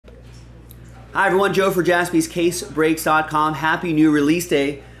Hi everyone, Joe for JaspysCaseBreaks.com. Happy new release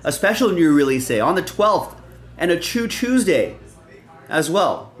day, a special new release day on the 12th, and a True Tuesday as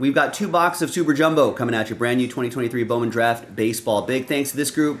well. We've got 2 boxes of Super Jumbo coming at you, brand new 2023 Bowman Draft Baseball. Big thanks to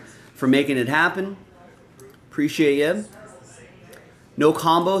this group for making it happen. Appreciate you. No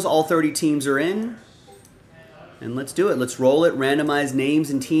combos, all 30 teams are in. And let's do it. Let's roll it. Randomize names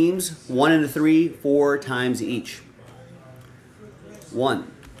and teams, 1 and a 3, 4 times each. 1,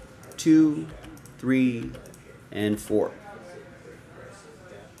 2, 3, and 4.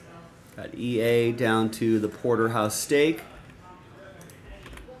 Got EA down to the porterhouse steak.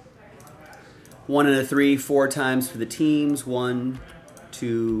 1 and a 3, 4 times for the teams. 1,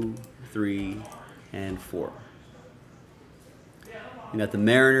 2, 3, and 4. We got the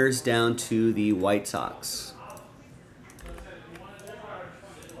Mariners down to the White Sox.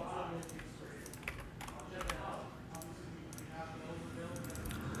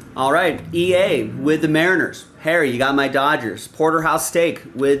 All right, EA with the Mariners. Harry, you got my Dodgers. Porterhouse Steak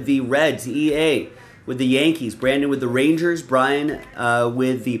with the Reds. EA with the Yankees. Brandon with the Rangers. Brian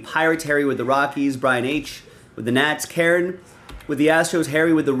with the Pirates. Harry with the Rockies. Brian H. with the Nats. Karen with the Astros.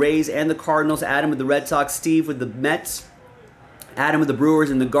 Harry with the Rays and the Cardinals. Adam with the Red Sox. Steve with the Mets. Adam with the Brewers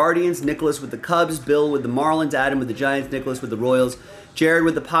and the Guardians. Nicholas with the Cubs. Bill with the Marlins. Adam with the Giants. Nicholas with the Royals. Jared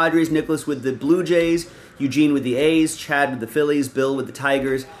with the Padres. Nicholas with the Blue Jays. Eugene with the A's. Chad with the Phillies. Bill with the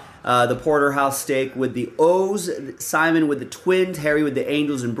Tigers. The Porterhouse Steak with the O's, Simon with the Twins, Harry with the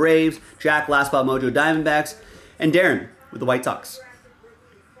Angels and Braves, Jack, Last Spot Mojo, Diamondbacks, and Darren with the White Sox.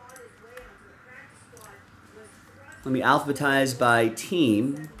 Let me alphabetize by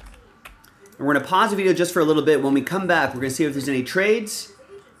team. And we're going to pause the video just for a little bit. When we come back, we're going to see if there's any trades,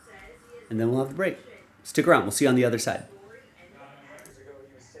 and then we'll have the break. Stick around. We'll see you on the other side.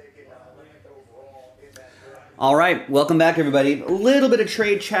 All right, welcome back, everybody. A little bit of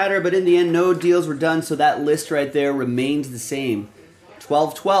trade chatter, but in the end, no deals were done, so that list right there remains the same.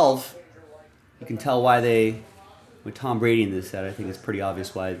 12-12. You can tell why they, with Tom Brady in this set, I think it's pretty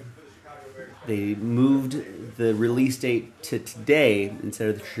obvious why they moved the release date to today instead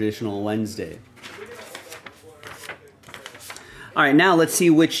of the traditional Wednesday. All right, now let's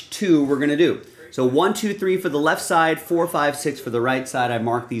see which 2 we're going to do. So 1, 2, 3 for the left side, 4, 5, 6 for the right side. I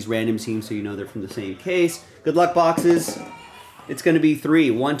marked these random teams so you know they're from the same case. Good luck, boxes. It's going to be 3,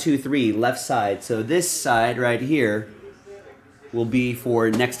 1, 2, 3, left side. So this side right here will be for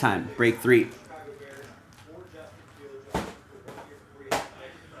next time, break 3.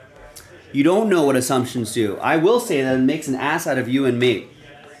 You don't know what assumptions do. I will say that it makes an ass out of you and me.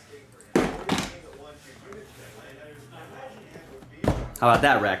 How about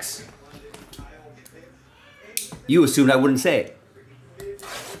that, Rex? You assumed I wouldn't say it.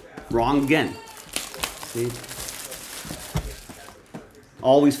 Wrong again. See?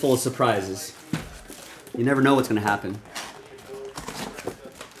 Always full of surprises. You never know what's going to happen.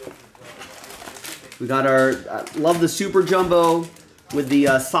 We got our, love the Super Jumbo with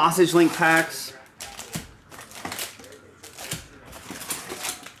the sausage link packs.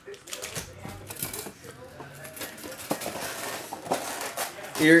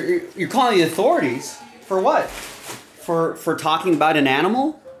 You're calling the authorities for what? For talking about an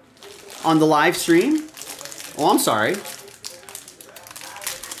animal on the live stream? Oh, I'm sorry.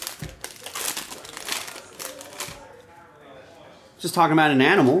 Just talking about an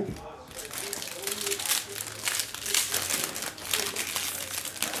animal.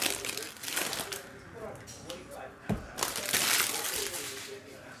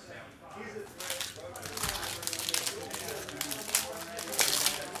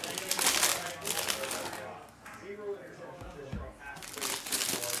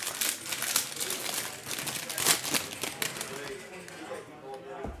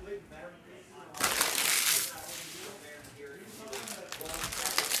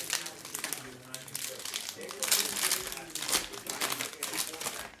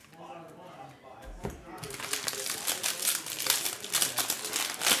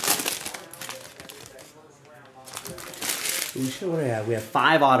 What do I have? We have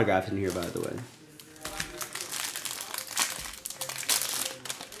 5 autographs in here, by the way.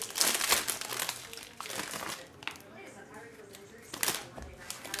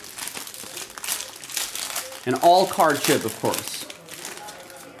 And all card chip, of course.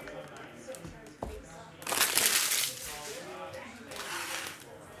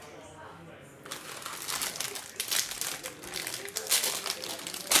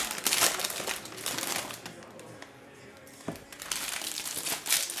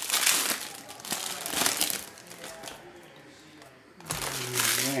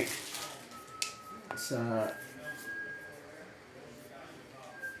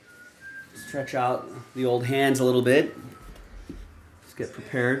 Let's Stretch out the old hands a little bit. Let's get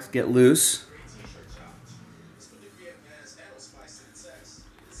prepared, let's get loose.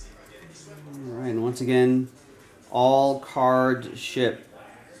 All right, and once again, all card ship.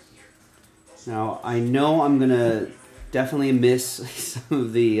 Now I know I'm gonna definitely miss some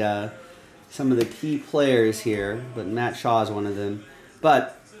of the key players here, but Matt Shaw is one of them.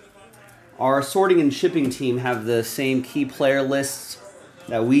 But our sorting and shipping team have the same key player lists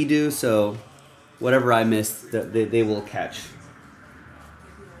that we do, so whatever I miss, they will catch.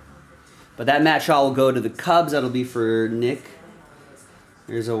 But that Matt Shaw will go to the Cubs. That'll be for Nick.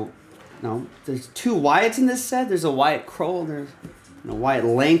 There's two Wyatts in this set. There's a Wyatt Kroll. There's Wyatt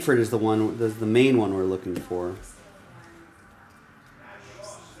Langford is the main one we're looking for.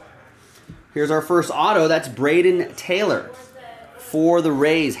 Here's our first auto. That's Braden Taylor for the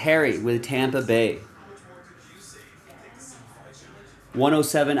Rays. Harry with Tampa Bay.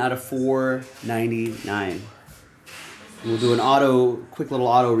 107 out of 499. We'll do an quick little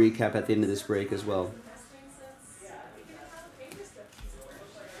auto recap at the end of this break as well.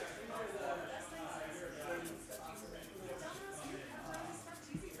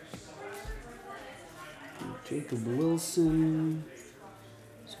 Jacob Wilson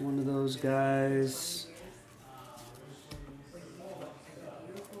is one of those guys.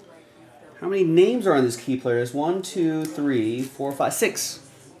 How many names are on this key player? It's 1, 2, 3, 4, 5, 6.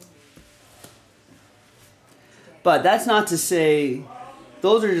 But that's not to say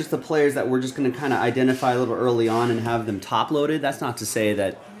those are just the players that we're just going to kind of identify a little early on and have them top loaded. That's not to say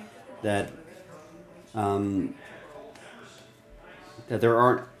that there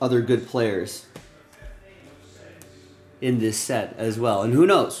aren't other good players in this set as well. And who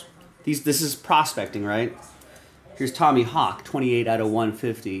knows? This is prospecting, right? Here's Tommy Hawk, 28 out of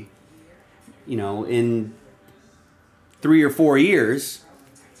 150. You know, in 3 or 4 years,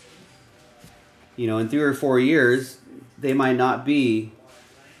 they might not be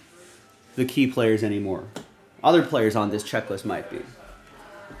the key players anymore. Other players on this checklist might be.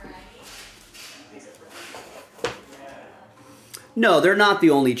 No, they're not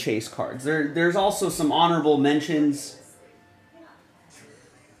the only chase cards. There's also some honorable mentions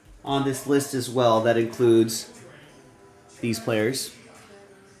on this list as well that includes these players.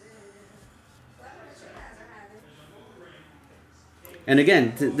 And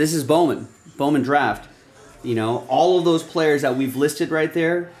again, this is Bowman draft. You know, all of those players that we've listed right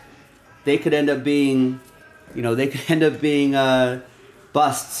there, they could end up being,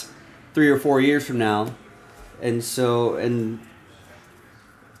 busts 3 or 4 years from now, and so and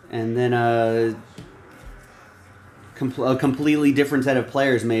then a completely different set of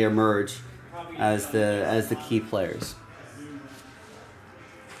players may emerge as the key players.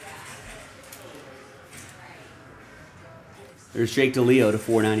 There's Jake DeLeo to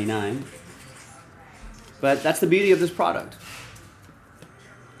 499. But that's the beauty of this product.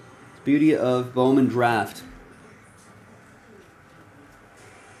 The beauty of Bowman Draft.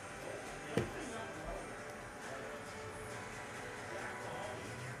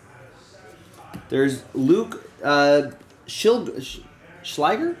 There's Luke Schleiger?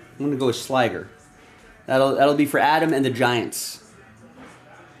 I'm going to go with Schleiger. That'll be for Adam and the Giants.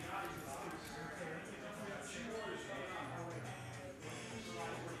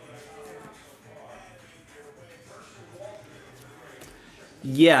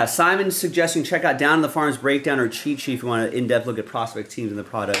 Yeah, Simon's suggesting check out Down in the Farms Breakdown or Cheat Sheet if you want an in-depth look at prospect teams in the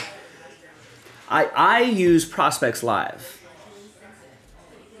product. I use Prospects Live,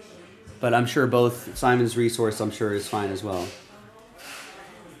 but I'm sure both Simon's resource is fine as well.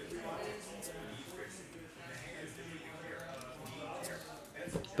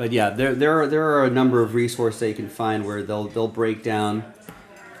 But yeah, there are a number of resources that you can find where they'll break down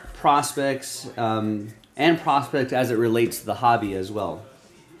prospects and prospects as it relates to the hobby as well.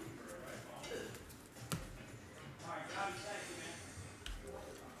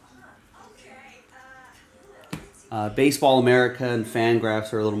 Baseball America and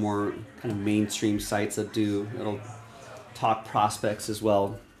Fangraphs are a little more kind of mainstream sites that'll talk prospects as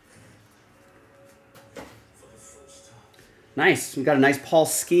well. Nice. We've got a nice Paul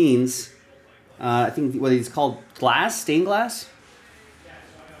Skeens. I think what he's called stained glass?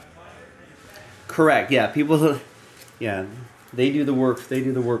 Correct. Yeah, they do the work. They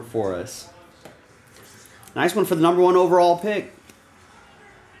do the work for us. Nice one for the #1 overall pick.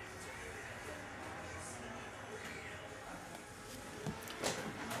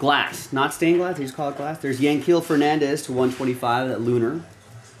 Glass, not stained glass. They just call it glass. There's Yanquiel Fernandez to 125. That lunar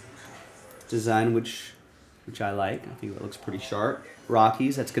design, which I like. I think it looks pretty sharp.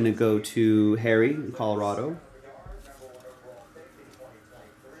 Rockies. That's going to go to Harry in Colorado.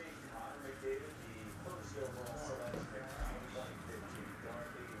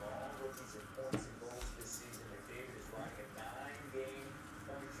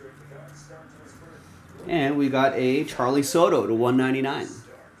 And we got a Charlie Soto to 199.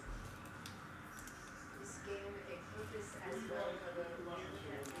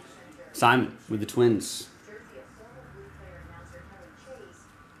 Simon with the Twins.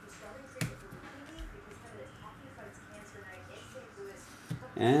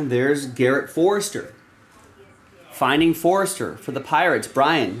 And there's Garrett Forrester. Finding Forrester for the Pirates.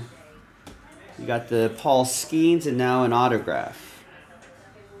 Brian. You got the Paul Skeens and now an autograph.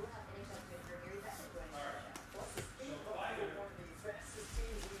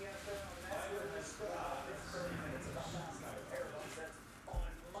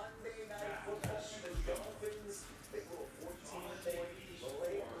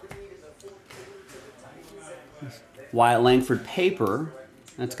 Wyatt Langford paper.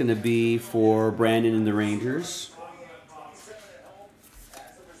 That's going to be for Brandon and the Rangers.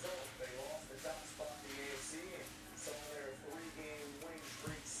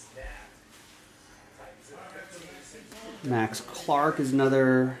 Max Clark is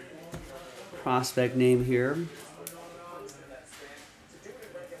another prospect name here.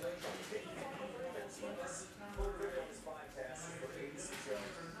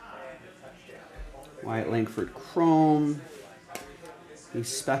 Wyatt Langford chrome. These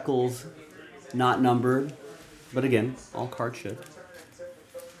speckles not numbered, but again, all cards should.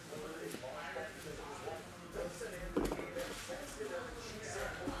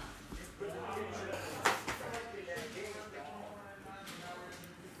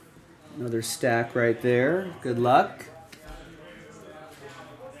 Another stack right there. Good luck.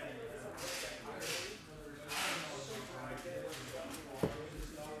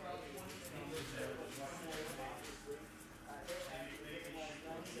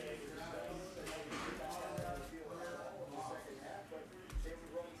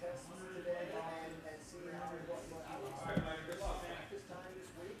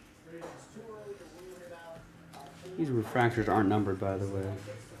 These refractors aren't numbered, by the way.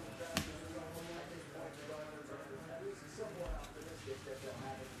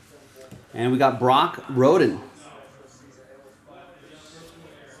 And we got Brock Roden.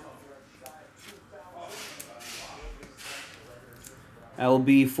 That will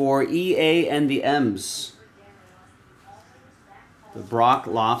be for EA and the M's. The Brock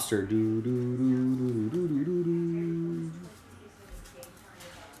Lobster. Do, do, do, do, do, do, do, do.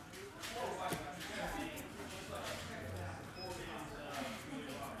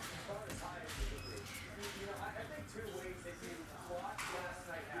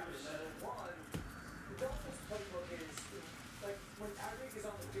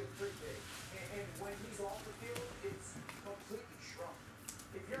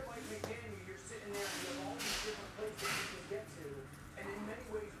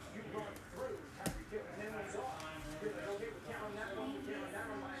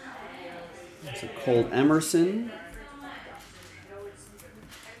 That's a Cole Emerson.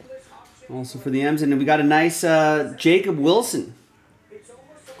 Also for the M's. And we got a nice Jacob Wilson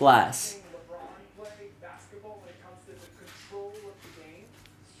glass.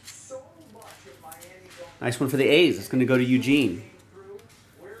 Nice one for the A's. It's going to go to Eugene.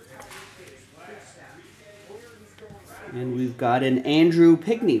 And we've got an Andrew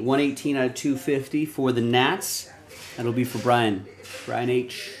Pickney, 118 out of 250 for the Nats. That'll be for Brian. Brian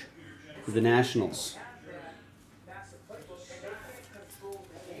H. for the Nationals.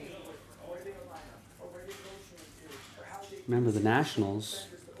 Remember, the Nationals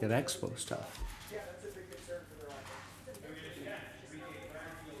get Expo stuff.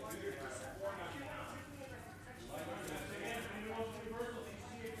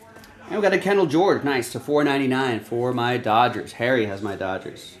 And we got a Kendall George, nice, to 499 for my Dodgers. Harry has my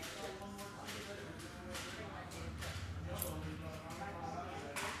Dodgers.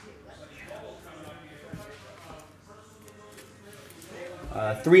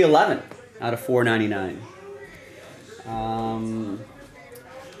 $311 out of 499.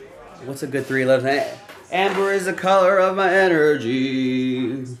 What's a good 311? Amber is the color of my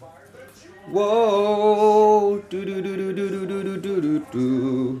energy. Whoa, do do do do do do do do do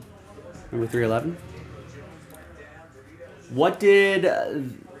do. Number 311. What did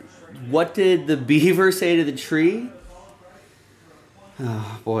the beaver say to the tree?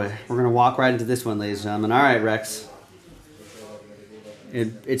 Oh boy, we're gonna walk right into this one, ladies and gentlemen. All right, Rex.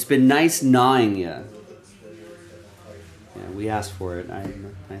 It's been nice gnawing you. Yeah, we asked for it. I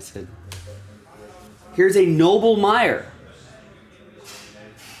said, here's a Noble Meyer.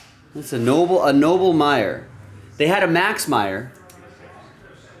 That's a Noble Meyer. They had a Max Meyer.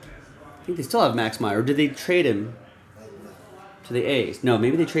 I think they still have Max Meyer. Or did they trade him to the A's? No,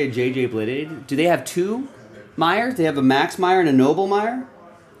 maybe they traded J.J. Bleday. Do they have two Meyers? They have a Max Meyer and a Noble Meyer?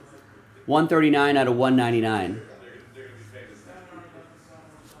 139 out of 199.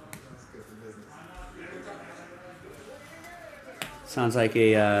 Sounds like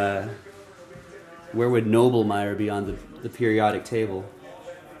a, where would Noblemeyer be on the periodic table?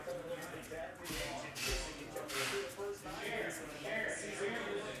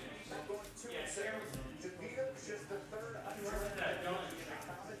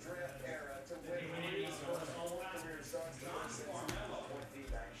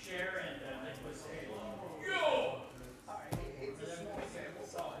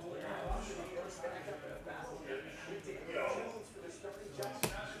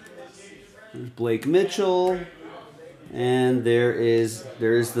 There's Blake Mitchell, and there is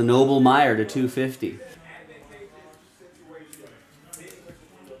the Noblemeyer to 250.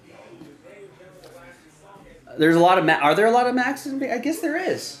 There's a lot of are there a lot of Maxes? I guess there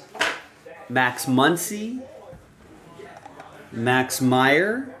is. Max Muncy, Max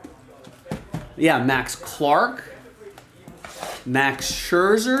Meyer, yeah, Max Clark, Max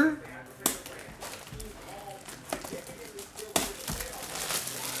Scherzer.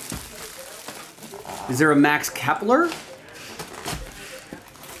 Is there a Max Kepler?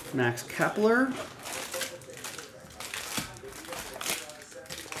 Max Kepler.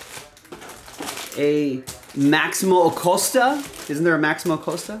 A Maximo Acosta. Isn't there a Maximo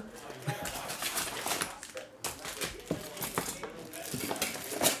Acosta?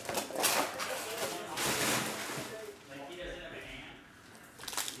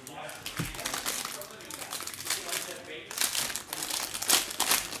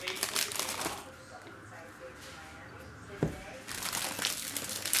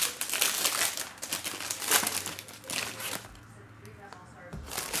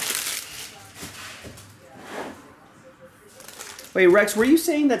 Wait, Rex, were you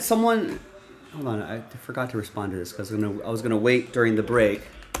saying that someone... Hold on, I forgot to respond to this because I was gonna wait during the break.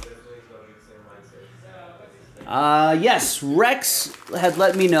 Yes, Rex had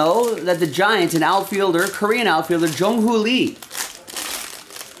let me know that the Giants, an outfielder, Korean outfielder, Jung-Hoo Lee,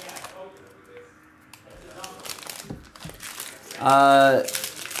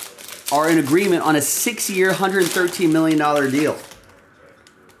 are in agreement on a 6-year, $113 million deal.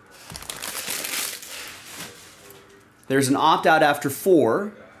 There's an opt-out after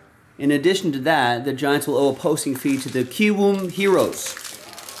 4. In addition to that, the Giants will owe a posting fee to the Kiwoom Heroes,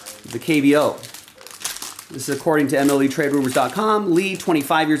 the KBO. This is according to MLBTradeRumors.com. Lee,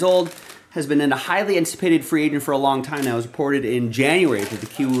 25 years old, has been a highly anticipated free agent for a long time now. It was reported in January that the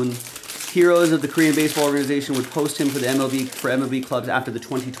Kiwoom Heroes of the Korean Baseball Organization would post him for the MLB clubs after the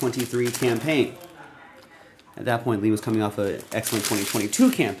 2023 campaign. At that point, Lee was coming off an excellent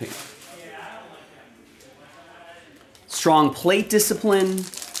 2022 campaign. Strong plate discipline,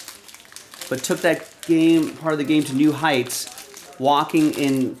 but took that part of the game to new heights, walking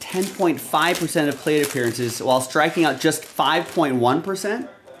in 10.5% of plate appearances while striking out just 5.1%.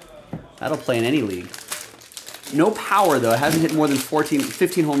 That'll play in any league. No power, though. It hasn't hit more than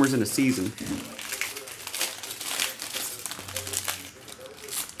 15 homers in a season.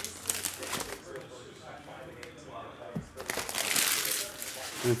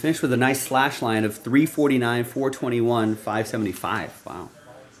 And finished with a nice slash line of 349, 421, 575. Wow.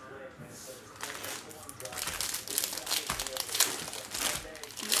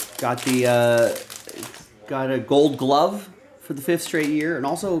 Got a Gold Glove for the 5th straight year, and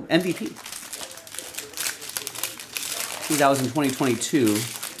also MVP. I think that was in 2022.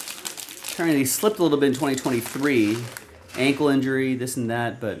 Apparently he slipped a little bit in 2023. Ankle injury, this and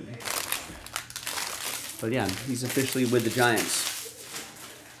that, but yeah, he's officially with the Giants.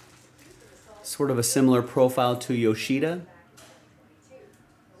 Sort of a similar profile to Yoshida.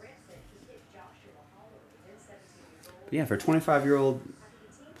 But yeah, for a 25-year-old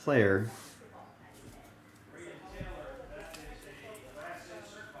player,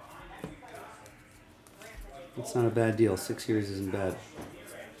 it's not a bad deal. 6 years isn't bad.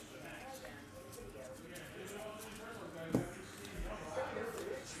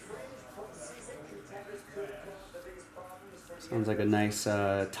 Sounds like a nice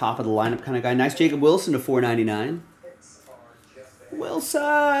top of the lineup kind of guy. Nice Jacob Wilson to 499.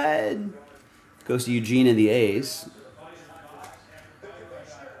 Wilson goes to Eugene and the A's.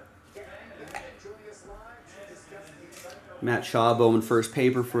 Matt Shaw, Bowman first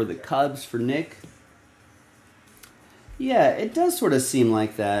paper for the Cubs for Nick. Yeah, it does sort of seem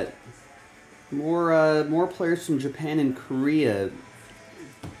like that. More players from Japan and Korea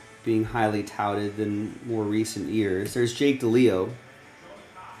being highly touted than more recent years. There's Jake DeLeo.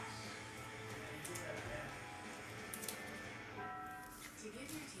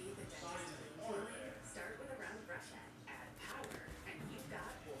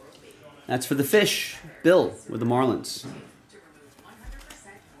 That's for the Fish, Bill, with the Marlins.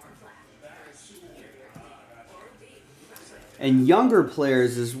 And younger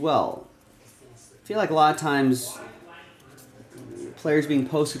players as well. I feel like a lot of times players being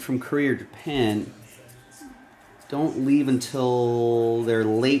posted from Korea or Japan don't leave until their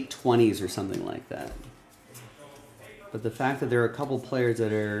late 20s or something like that. But the fact that there are a couple players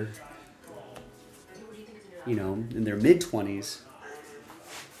that are, you know, in their mid-20s,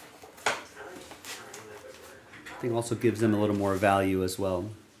 I think also gives them a little more value as well.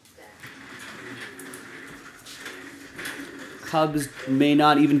 Cubs may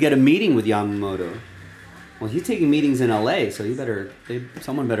not even get a meeting with Yamamoto. Well, he's taking meetings in LA, so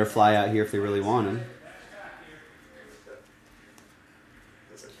someone better fly out here if they really want him.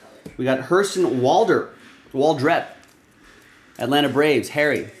 We got Hurston Waldrep, Atlanta Braves,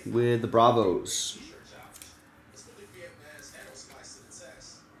 Harry with the Bravos.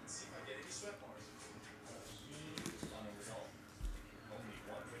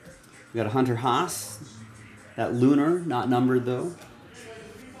 We got a Hunter Haas. That Lunar, not numbered though.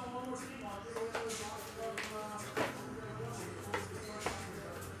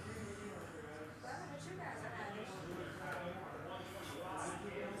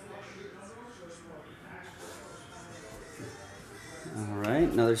 All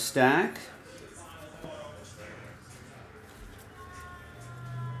right, another stack.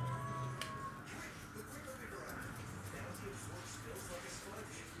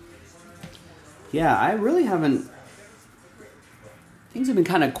 Yeah, I really haven't... Things have been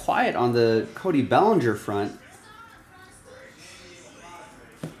kind of quiet on the Cody Bellinger front.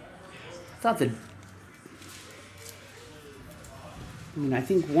 I thought that... I mean, I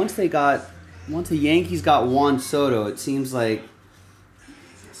think once the Yankees got Juan Soto, it seems like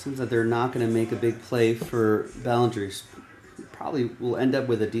they're not going to make a big play for Bellinger. Probably will end up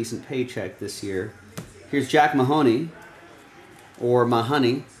with a decent paycheck this year. Here's Jack Mahoney, or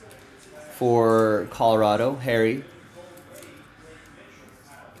Mahoney, for Colorado, Harry.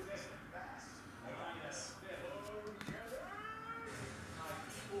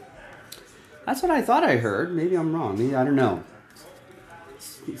 That's what I thought I heard. Maybe I'm wrong. Maybe I don't know.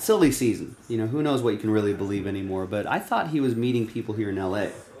 It's silly season. You know, who knows what you can really believe anymore. But I thought he was meeting people here in LA.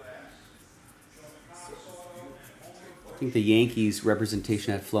 I think the Yankees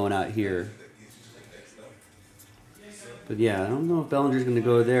representation had flown out here. But yeah, I don't know if Bellinger's going to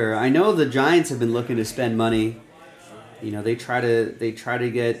go there. I know the Giants have been looking to spend money. You know, they try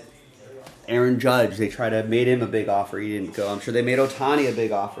to get Aaron Judge. They made him a big offer. He didn't go. I'm sure they made Ohtani a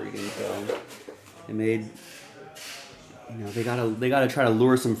big offer. He didn't go. They made, you know, they gotta try to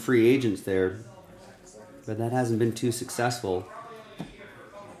lure some free agents there, but that hasn't been too successful.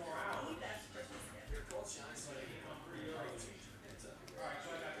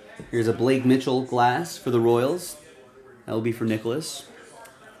 Here's a Blake Mitchell glass for the Royals. That will be for Nicholas.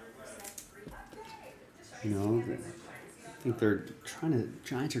 You know, I think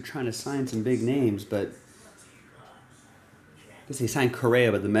Giants are trying to sign some big names, but I guess they signed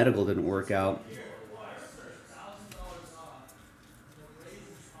Correa, but the medical didn't work out.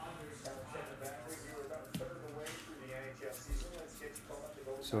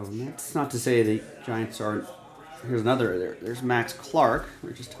 So that's not to say the Giants aren't. Here's another. There's Max Clark.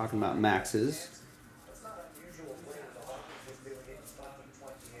 We're just talking about Maxes.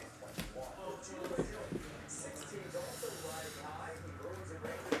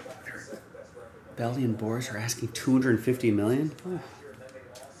 Belly and Boris are asking $250 million. Oh.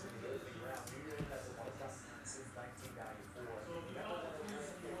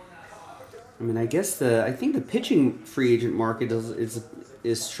 I mean, I think the pitching free agent market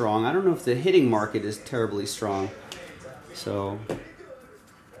is strong. I don't know if the hitting market is terribly strong. So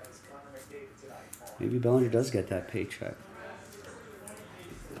maybe Bellinger does get that paycheck.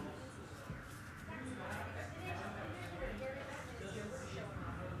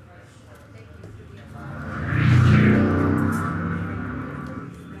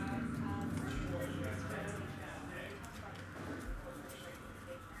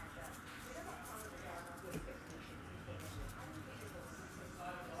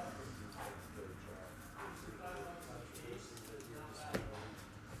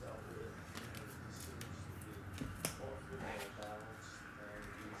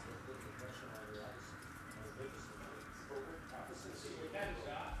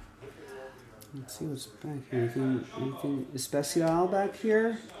 Let's see what's back here. Anything especial back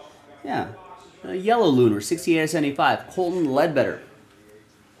here? Yeah. Yellow Lunar, 68/75. Colton Ledbetter.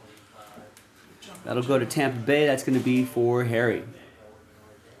 That'll go to Tampa Bay. That's going to be for Harry.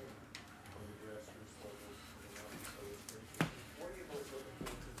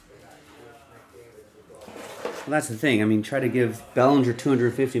 that's the thing. I mean, try to give Bellinger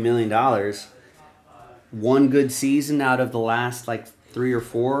 $250 million. One good season out of the last, like, 3 or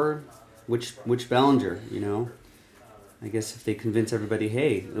 4. Which Bellinger, you know? I guess if they convince everybody,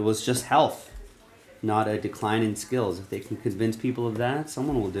 hey, it was just health, not a decline in skills. If they can convince people of that,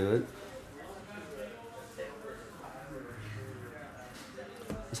 someone will do it.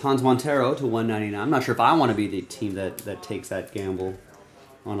 It's Hans Montero to 199. I'm not sure if I want to be the team that takes that gamble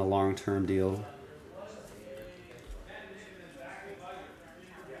on a long-term deal.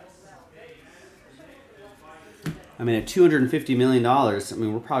 I mean, at $250 million, I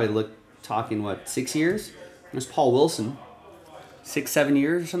mean, we're probably talking, what, 6 years? There's Paul Wilson. 6, 7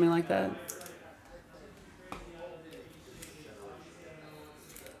 years or something like that.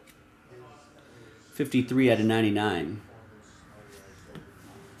 $53 out of 99.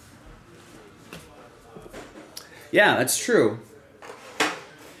 Yeah, that's true.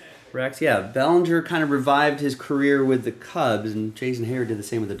 Rex, yeah, Bellinger kind of revived his career with the Cubs, and Jason Hayward did the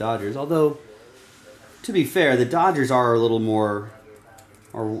same with the Dodgers. Although, to be fair, the Dodgers are a little more,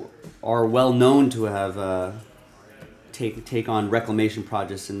 are well known to have take on reclamation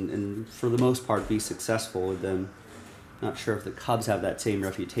projects and for the most part be successful with them. Not sure if the Cubs have that same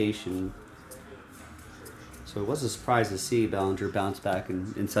reputation. So it was a surprise to see Bellinger bounce back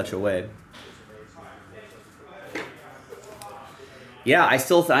in such a way. Yeah, I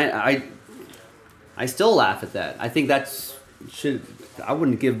still laugh at that. I think I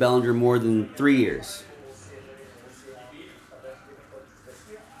wouldn't give Bellinger more than 3 years.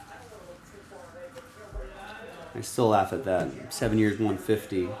 I still laugh at that. 7 years,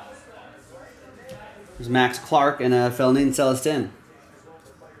 150. There's Max Clark and Felnin Celestin.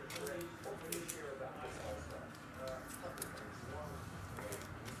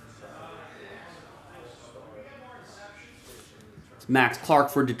 Max Clark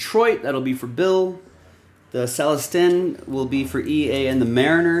for Detroit. That'll be for Bill. The Celestin will be for EA and the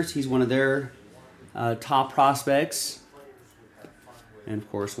Mariners. He's one of their top prospects. And, of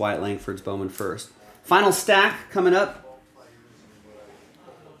course, Wyatt Langford's Bowman first. Final stack coming up.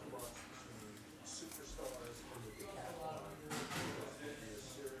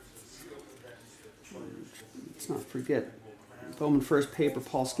 Let's not forget Bowman first paper,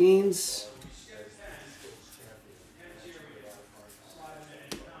 Paul Skeens.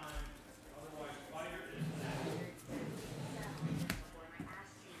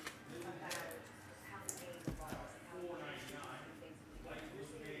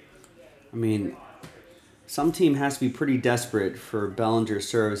 I mean, some team has to be pretty desperate for Bellinger's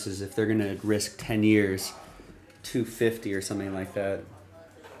services if they're going to risk 10 years, 250 or something like that.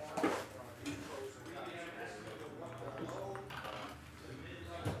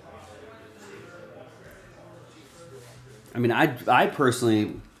 I mean, I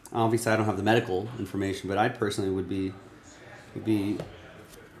personally, obviously I don't have the medical information, but I personally would be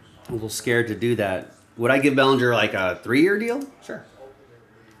a little scared to do that. Would I give Bellinger like a 3-year deal? Sure.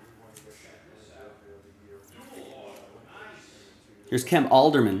 Here's Kemp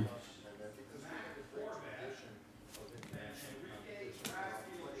Alderman.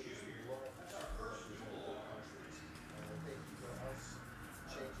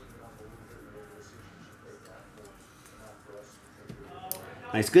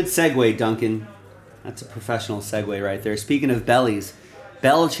 Nice, good segue, Duncan. That's a professional segue right there. Speaking of bellies,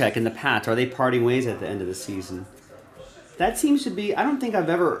 Belichick and the Pats, are they parting ways at the end of the season? That seems to be, I don't think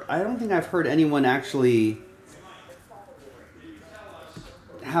I've heard anyone actually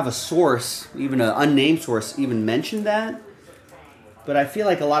have a source, even an unnamed source, even mention that. But I feel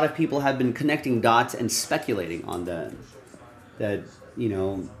like a lot of people have been connecting dots and speculating on that. That, you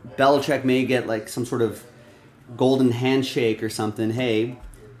know, Belichick may get like some sort of golden handshake or something. Hey,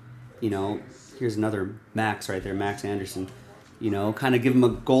 you know, here's another Max right there, Max Anderson. You know, kind of give him a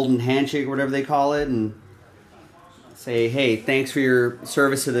golden handshake or whatever they call it, and say, hey, thanks for your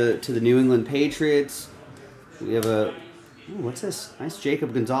service to the New England Patriots. We have a, ooh, what's this? Nice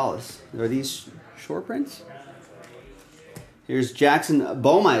Jacob Gonzalez. Are these short prints? Here's Jackson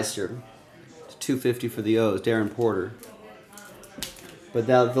Baumeister, 250 for the O's. Darren Porter. But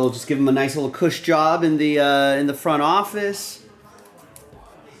they'll just give him a nice little cush job in the front office,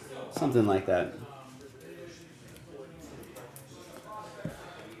 something like that.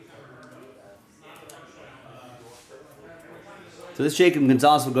 So this Jacob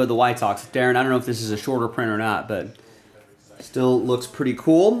Gonzalez will go to the White Sox. Darren, I don't know if this is a shorter print or not, but still looks pretty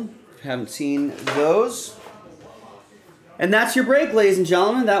cool. Haven't seen those. And that's your break, ladies and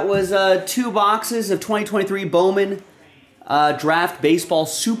gentlemen. That was 2 boxes of 2023 Bowman Draft Baseball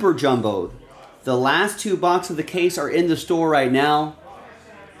Super Jumbo. The last 2 boxes of the case are in the store right now.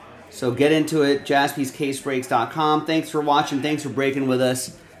 So get into it, jaspyscasebreaks.com. Thanks for watching. Thanks for breaking with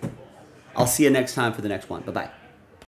us. I'll see you next time for the next one. Bye-bye.